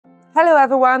Hello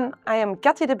everyone, I am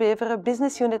Katty De Bevere,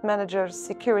 Business Unit Manager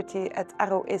Security at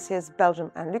Arrow ECS Belgium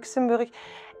and Luxembourg,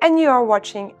 and you are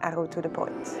watching Arrow to the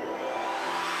Point.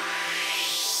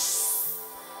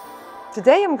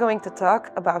 Today I'm going to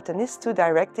talk about the NIS2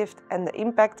 directive and the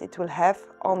impact it will have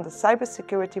on the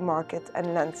cybersecurity market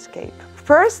and landscape.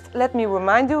 First, let me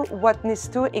remind you what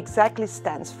NIS2 exactly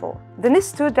stands for. The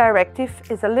NIS2 directive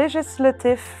is a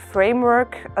legislative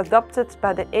framework adopted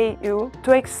by the EU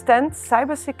to extend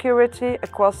cybersecurity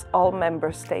across all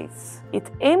member states. It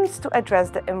aims to address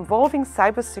the evolving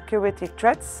cybersecurity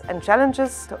threats and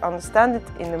challenges to understand it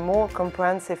in a more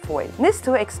comprehensive way.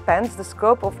 NIS2 expands the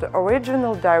scope of the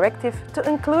original directive to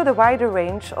include a wider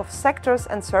range of sectors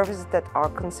and services that are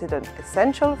considered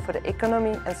essential for the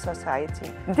economy and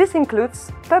society. This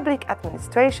includes public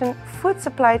administration, food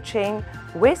supply chain,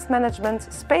 waste management,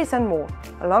 space and more,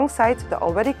 alongside the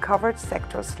already covered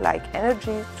sectors like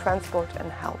energy, transport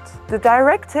and health. The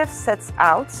directive sets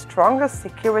out stronger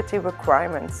security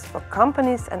requirements for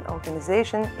companies and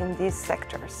organizations in these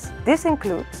sectors. This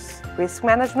includes risk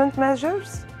management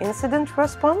measures, incident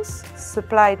response,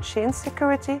 supply chain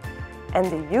security, and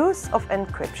the use of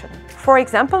encryption. For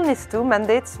example, NIS2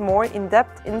 mandates more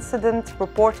in-depth incident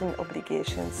reporting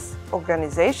obligations.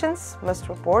 Organizations must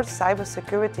report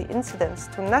cybersecurity incidents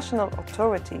to national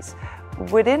authorities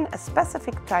within a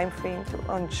specific time frame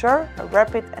to ensure a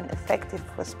rapid and effective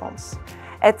response.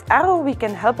 At Arrow, we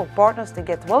can help our partners to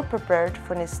get well prepared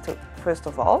for NIS2. First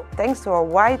of all, thanks to our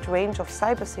wide range of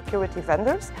cybersecurity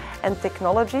vendors and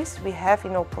technologies we have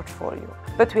in our portfolio.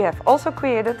 But we have also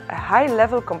created a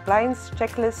high-level compliance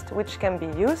checklist which can be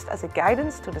used as a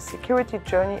guidance to the security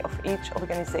journey of each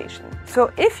organization.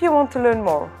 So if you want to learn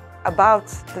more about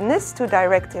the NIS2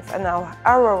 directive and how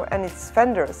Arrow and its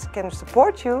vendors can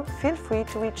support you, feel free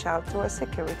to reach out to our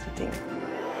security team.